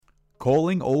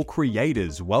Calling all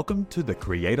creators, welcome to the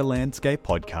Creator Landscape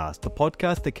Podcast, the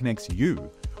podcast that connects you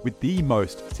with the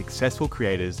most successful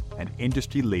creators and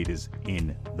industry leaders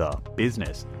in the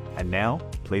business. And now,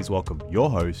 please welcome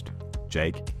your host,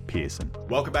 Jake Pearson.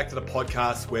 Welcome back to the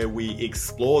podcast where we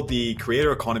explore the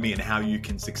creator economy and how you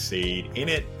can succeed in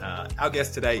it. Our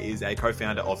guest today is a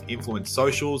co-founder of Influence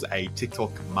Socials, a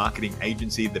TikTok marketing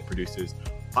agency that produces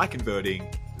high-converting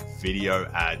video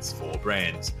ads for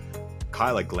brands.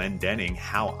 Kyla Glendenning,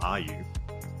 how are you?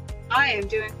 I am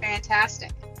doing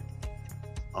fantastic.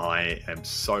 I am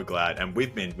so glad. And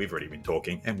we've already been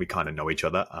talking and we kind of know each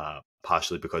other,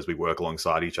 partially because we work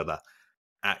alongside each other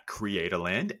at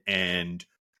Creatorland. And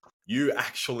you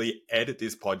actually edit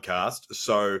this podcast.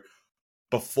 So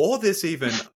before this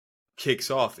even kicks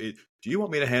off, do you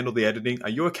want me to handle the editing? Are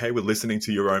you okay with listening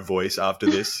to your own voice after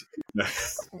this?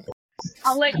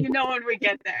 I'll let you know when we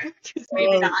get there. Because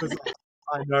maybe not.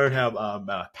 I know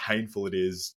how painful it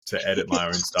is to edit my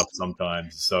own stuff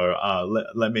sometimes. So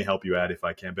let me help you out if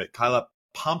I can. But Kyla,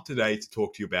 pumped today to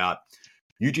talk to you about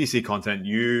UGC content.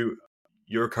 You're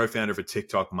a co-founder of a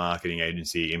TikTok marketing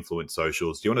agency, Influence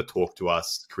Socials. Do you want to talk to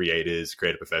us creators,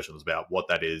 creative professionals about what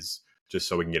that is, just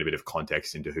so we can get a bit of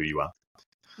context into who you are?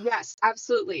 Yes,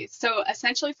 absolutely. So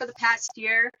essentially for the past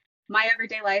year, my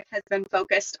everyday life has been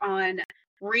focused on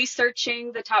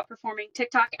researching the top performing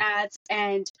TikTok ads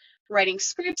and writing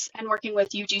scripts and working with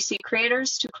UGC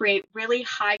creators to create really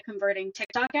high converting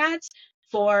TikTok ads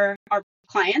for our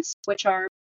clients, which are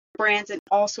brands in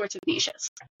all sorts of niches.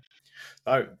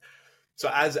 Oh, so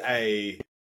as a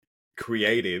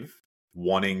creative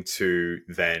wanting to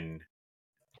then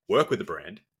work with a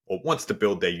brand or wants to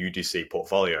build their UGC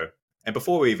portfolio, and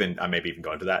before we maybe even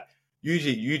go into that,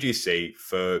 UGC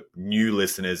for new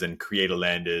listeners and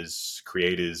creators,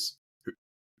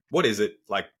 what is it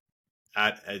like?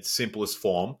 At its simplest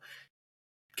form,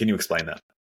 can you explain that?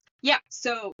 Yeah,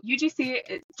 so UGC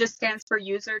it just stands for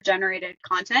user generated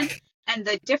content. And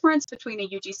the difference between a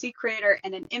UGC creator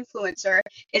and an influencer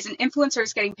is an influencer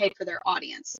is getting paid for their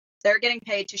audience. They're getting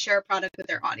paid to share a product with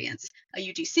their audience. A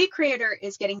UGC creator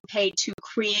is getting paid to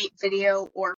create video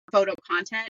or photo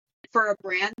content for a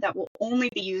brand that will only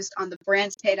be used on the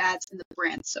brand's paid ads and the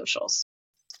brand's socials.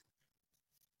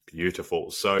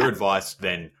 Beautiful. So your advice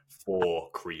then for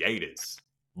creators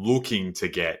looking to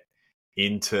get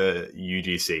into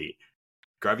UGC,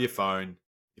 grab your phone.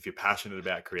 If you're passionate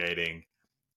about creating,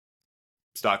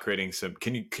 start creating some.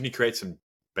 Can you create some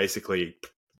basically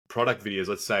product videos?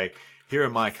 Let's say, here are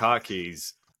my car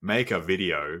keys. Make a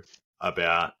video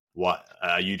about what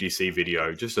a UGC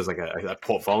video, just as like a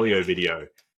portfolio video,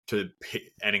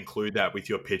 and include that with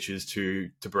your pitches to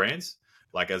brands,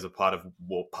 like as a part of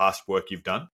past work you've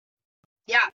done.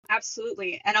 Yeah,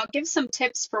 absolutely. And I'll give some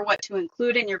tips for what to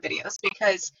include in your videos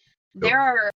because there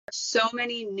are so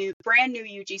many brand new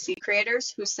UGC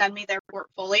creators who send me their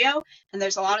portfolio. And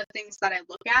there's a lot of things that I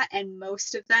look at, and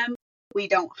most of them we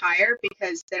don't hire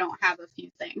because they don't have a few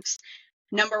things.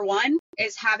 Number one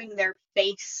is having their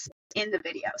face in the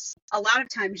videos. A lot of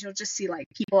times you'll just see like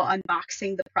people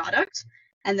unboxing the product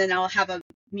and then I'll have a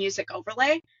music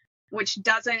overlay, which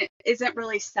isn't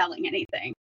really selling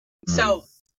anything. So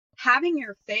having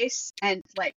your face and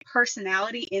like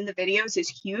personality in the videos is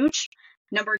huge.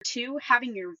 Number two,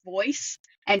 having your voice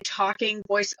and talking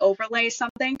voice overlay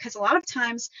something, because a lot of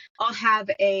times I'll have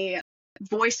a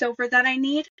voiceover that I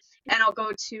need and I'll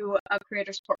go to a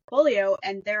creator's portfolio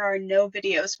and there are no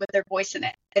videos with their voice in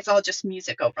it. It's all just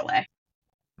music overlay.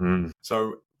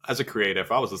 So as a creator,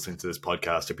 if I was listening to this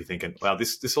podcast, I'd be thinking, wow,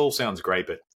 this all sounds great,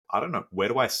 but I don't know, where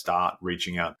do I start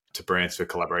reaching out to brands for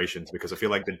collaborations? Because I feel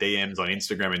like the DMs on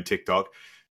Instagram and TikTok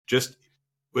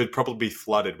would probably be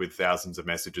flooded with thousands of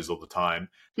messages all the time.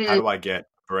 How do I get a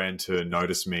brand to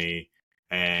notice me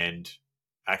and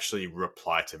actually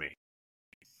reply to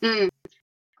me?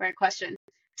 Great question.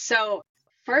 So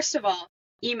first of all,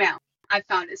 email I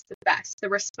found is the best. The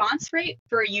response rate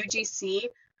for UGC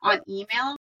on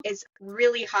email is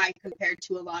really high compared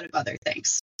to a lot of other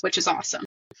things, which is awesome.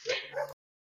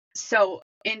 So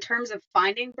in terms of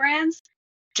finding brands,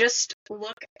 just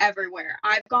look everywhere.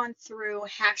 I've gone through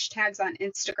hashtags on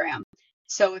Instagram.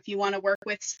 So if you want to work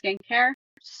with skincare,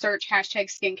 search hashtag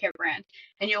skincare brand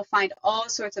and you'll find all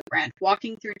sorts of brands.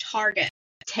 Walking through Target,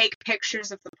 take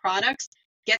pictures of the products,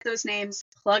 get those names,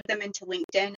 plug them into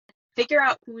LinkedIn, figure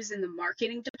out who's in the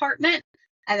marketing department,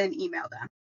 and then email them.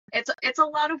 It's a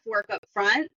lot of work up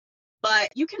front, but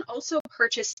you can also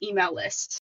purchase email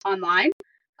lists online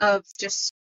of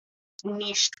just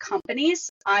niche companies.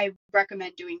 I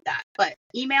recommend doing that. But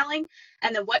emailing,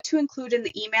 and then what to include in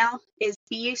the email is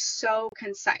be so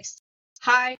concise.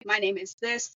 Hi, my name is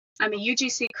this. I'm a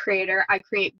UGC creator. I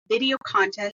create video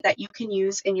content that you can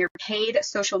use in your paid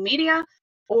social media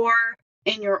or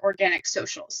in your organic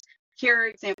socials. Here are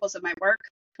examples of my work,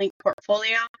 link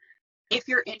portfolio. If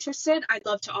you're interested, I'd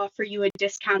love to offer you a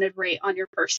discounted rate on your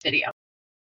first video.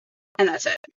 And that's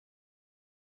it.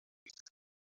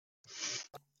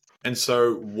 And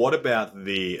so what about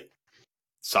the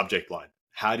subject line?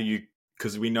 How do you,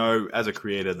 because we know as a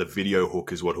creator, the video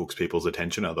hook is what hooks people's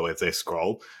attention. Otherwise they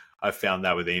scroll. I've found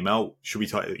that with email. Should we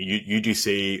talk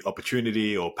UGC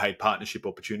opportunity or paid partnership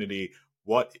opportunity?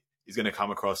 What is going to come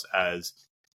across as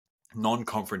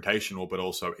non-confrontational, but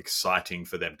also exciting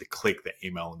for them to click the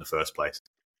email in the first place?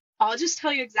 I'll just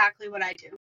tell you exactly what I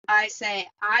do. I say,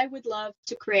 I would love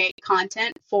to create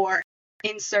content for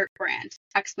insert brand,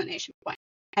 exclamation point.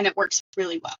 And it works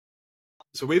really well.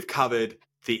 So we've covered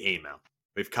the email.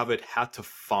 We've covered how to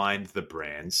find the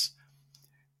brands.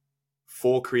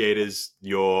 For creators,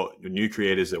 your new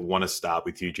creators that want to start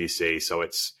with UGC. So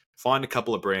it's find a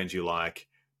couple of brands you like,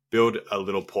 build a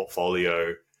little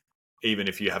portfolio, even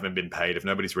if you haven't been paid. If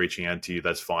nobody's reaching out to you,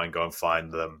 that's fine. Go and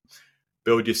find them.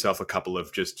 Build yourself a couple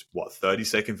of just,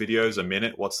 30-second videos, a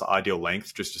minute? What's the ideal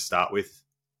length just to start with?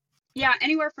 Yeah,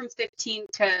 anywhere from 15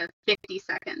 to 50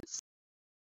 seconds.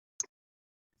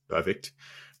 Perfect.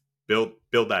 Build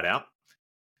that out.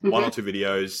 Mm-hmm. 1 or 2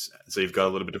 videos. So you've got a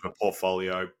little bit of a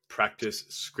portfolio. Practice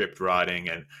script writing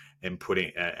and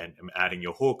putting and adding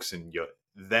your hooks, and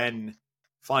then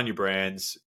find your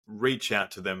brands, reach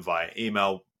out to them via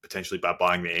email, potentially by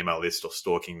buying the email list or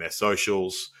stalking their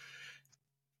socials.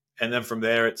 And then from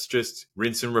there, it's just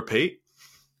rinse and repeat.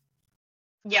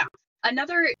 Yeah.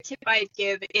 Another tip I'd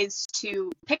give is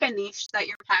to pick a niche that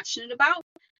you're passionate about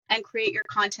and create your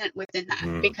content within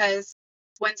that. Because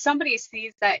when somebody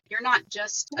sees that you're not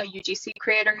just a UGC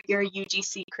creator, you're a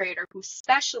UGC creator who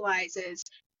specializes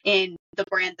in the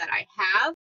brand that I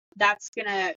have, that's going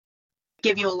to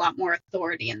give you a lot more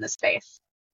authority in the space.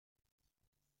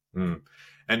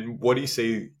 And what do you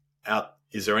see out?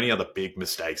 Is there any other big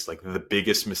mistakes, like the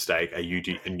biggest mistake a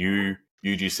new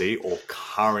UGC or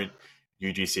current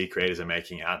UGC creators are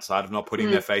making outside of not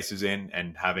putting their faces in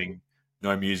and having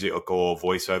no music or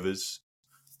voiceovers?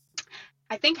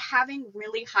 I think having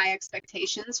really high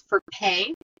expectations for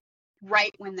pay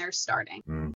right when they're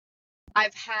starting.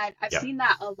 I've seen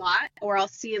that a lot, or I'll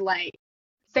see like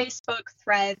Facebook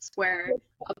threads where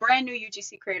a brand new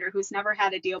UGC creator who's never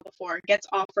had a deal before gets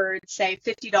offered, say,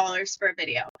 $50 for a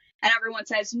video. And everyone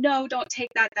says, no, don't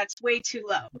take that. That's way too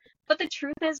low. But the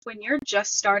truth is, when you're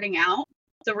just starting out,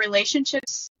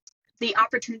 the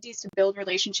opportunities to build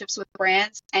relationships with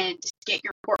brands and get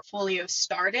your portfolio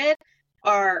started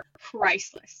are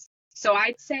priceless. So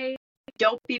I'd say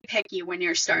don't be picky when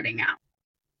you're starting out.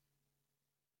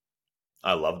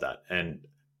 I love that. And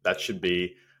that should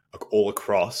be all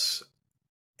across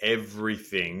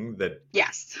everything that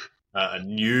a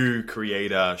new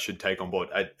creator should take on board.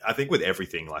 I think with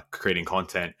everything, like creating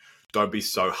content, don't be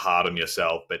so hard on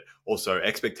yourself, but also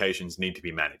expectations need to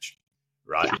be managed,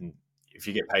 right? Yeah. And if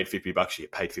you get paid $50, you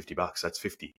get paid $50. That's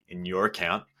 50 in your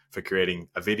account for creating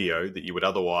a video that you would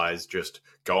otherwise just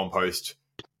go and post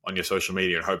on your social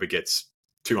media and hope it gets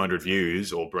 200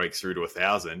 views or breaks through to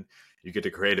 1,000. You get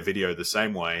to create a video the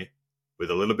same way with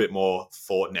a little bit more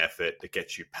thought and effort that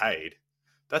gets you paid.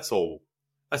 That's all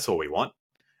we want.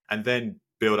 And then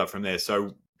build up from there.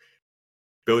 So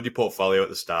build your portfolio at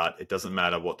the start. It doesn't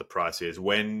matter what the price is.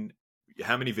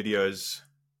 How many videos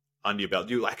under your belt?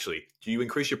 Do you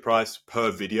increase your price per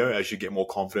video as you get more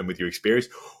confident with your experience?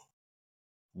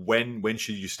 When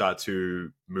should you start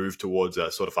to move towards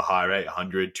a sort of a higher rate,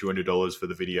 $100, $200 for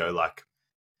the video? Like,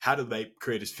 how do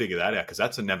creators figure that out? Because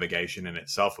that's a navigation in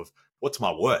itself of what's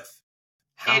my worth?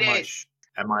 How much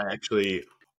am I actually,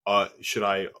 should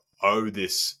I owe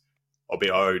this or be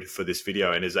owed for this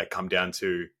video? And does that come down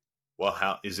to, well,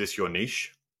 how is this your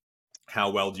niche?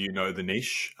 How well do you know the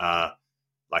niche?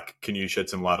 Can you shed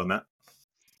some light on that?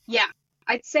 Yeah,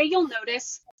 I'd say you'll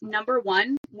notice, number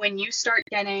one, when you start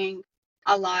getting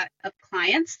a lot of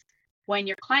clients, when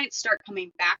your clients start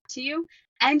coming back to you,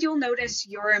 and you'll notice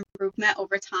your improvement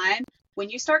over time. When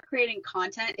you start creating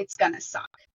content, it's going to suck.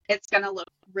 It's going to look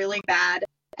really bad,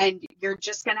 and you're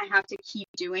just going to have to keep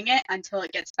doing it until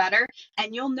it gets better.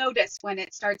 And you'll notice when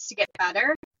it starts to get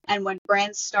better and when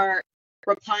brands start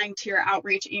replying to your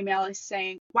outreach email is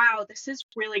saying, wow, this is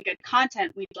really good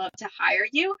content. We'd love to hire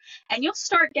you. And you'll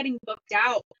start getting booked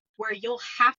out where you'll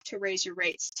have to raise your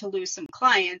rates to lose some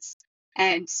clients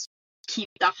and keep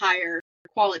the higher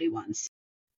quality ones.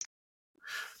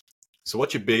 So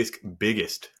what's your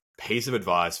biggest piece of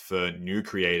advice for new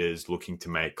creators looking to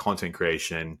make content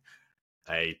creation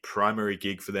a primary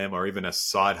gig for them or even a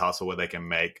side hustle where they can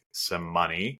make some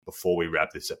money before we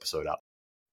wrap this episode up?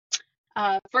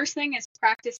 First thing is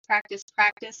practice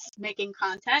making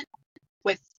content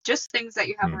with just things that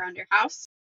you have around your house.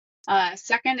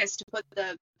 Second is to put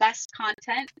the best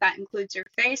content that includes your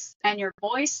face and your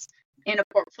voice in a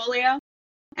portfolio.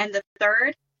 And the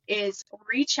third is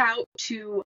reach out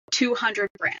to 200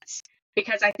 brands,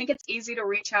 because I think it's easy to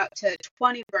reach out to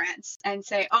 20 brands and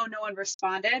say, oh, no one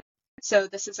responded, so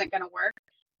this isn't going to work.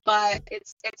 But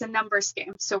it's a numbers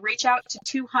game. So reach out to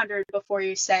 200 before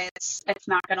you say it's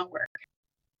not going to work.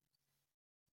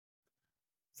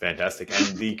 Fantastic.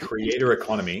 And the creator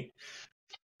economy,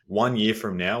 1 year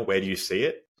from now, where do you see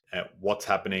it? What's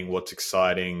happening? What's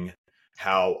exciting?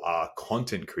 How are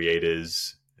content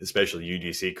creators, especially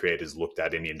UGC creators, looked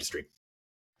at in the industry?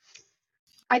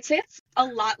 I'd say it's a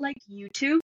lot like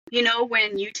YouTube. You know,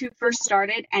 when YouTube first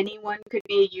started, anyone could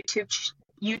be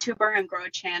a YouTuber and grow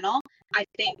a channel. I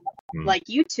think like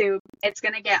YouTube, it's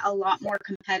going to get a lot more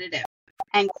competitive,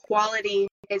 and quality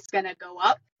is going to go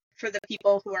up for the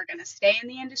people who are going to stay in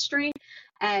the industry,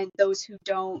 and those who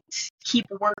don't keep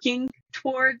working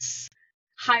towards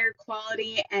higher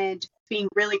quality and being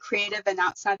really creative and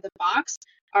outside the box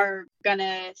are going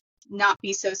to not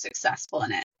be so successful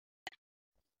in it.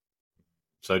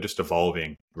 So just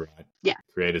evolving, right? Yeah.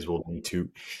 Creators will need to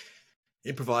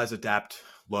improvise, adapt,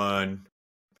 learn,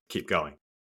 keep going.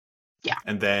 Yeah.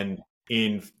 And then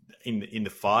in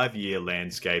the 5-year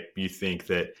landscape, you think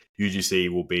that UGC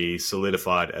will be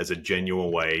solidified as a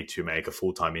genuine way to make a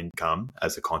full-time income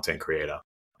as a content creator,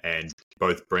 and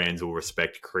both brands will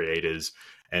respect creators,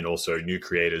 and also new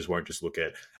creators won't just look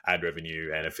at ad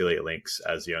revenue and affiliate links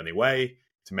as the only way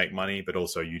to make money, but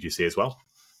also UGC as well.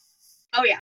 Oh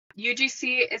yeah.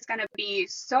 UGC is going to be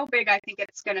so big, I think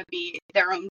it's going to be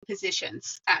their own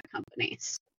positions at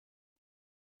companies.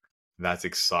 That's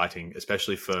exciting,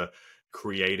 especially for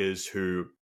creators who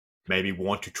maybe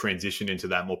want to transition into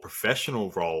that more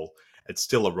professional role. It's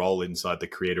still a role inside the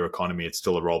creator economy. It's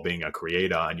still a role being a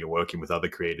creator, and you're working with other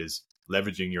creators,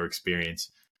 leveraging your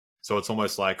experience. So it's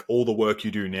almost like all the work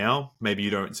you do now, maybe you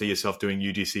don't see yourself doing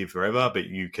UGC forever, but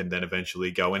you can then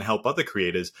eventually go and help other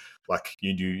creators like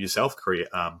you do yourself,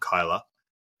 Kyla,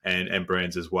 and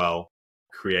brands as well,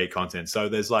 create content. So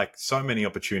there's like so many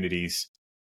opportunities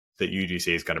that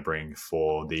UGC is going to bring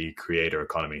for the creator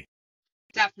economy.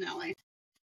 Definitely.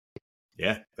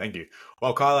 Yeah, thank you.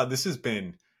 Well, Kyla, this has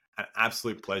been an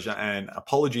absolute pleasure, and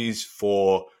apologies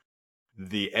for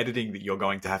the editing that you're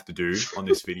going to have to do on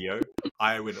this video.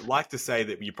 I would like to say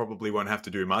that you probably won't have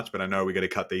to do much, but I know we're going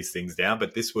to cut these things down.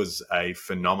 But this was a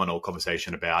phenomenal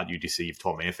conversation about UGC. You've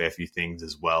taught me a fair few things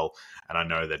as well, and I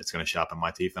know that it's going to sharpen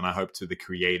my teeth. And I hope to the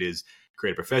creators,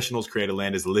 creator professionals, creator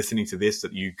landers listening to this,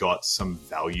 that you got some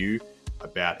value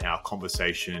about our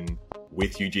conversation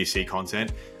with UGC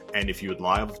content. And if you would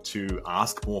like to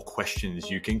ask more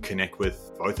questions, you can connect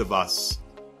with both of us,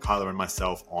 Kyla and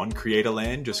myself, on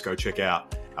Creatorland. Just go check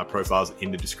out our profiles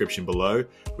in the description below,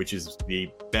 which is the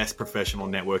best professional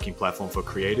networking platform for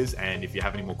creators. And if you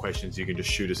have any more questions, you can just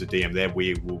shoot us a DM there.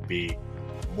 We will be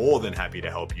more than happy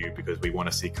to help you, because we want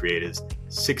to see creators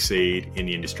succeed in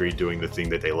the industry doing the thing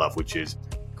that they love, which is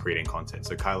creating content.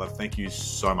 So Kyla, thank you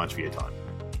so much for your time.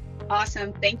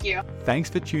 Awesome. Thank you. Thanks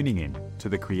for tuning in to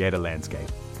The Creator Landscape,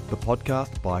 the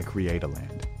podcast by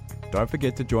Creatorland. Don't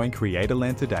forget to join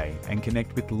Creatorland today and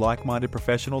connect with like-minded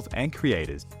professionals and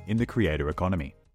creators in the creator economy.